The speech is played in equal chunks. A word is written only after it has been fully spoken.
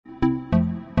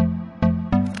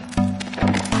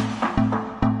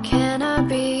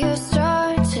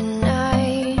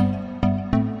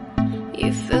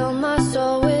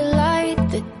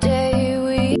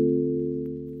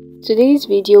Today's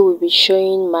video will be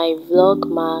showing my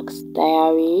vlogmas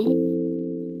diary.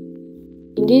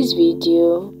 In this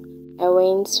video, I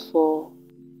went for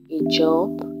a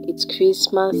job. It's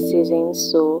Christmas season,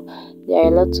 so there are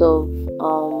a lot of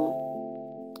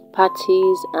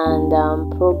parties and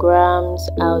programs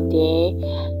out there.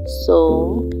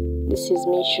 So this is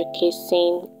me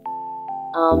showcasing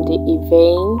the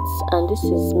events, and this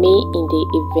is me in the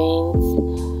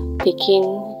events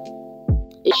taking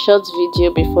a short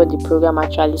video before the program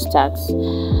actually starts.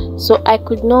 So I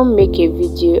could not make a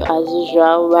video as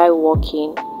usual while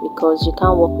working because you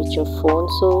can't work with your phone.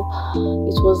 So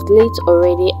it was late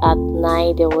already at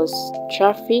night. There was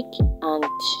traffic and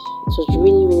it was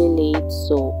really late,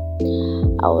 so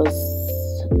I was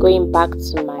going back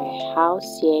to my house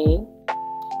here.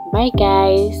 Bye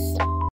guys.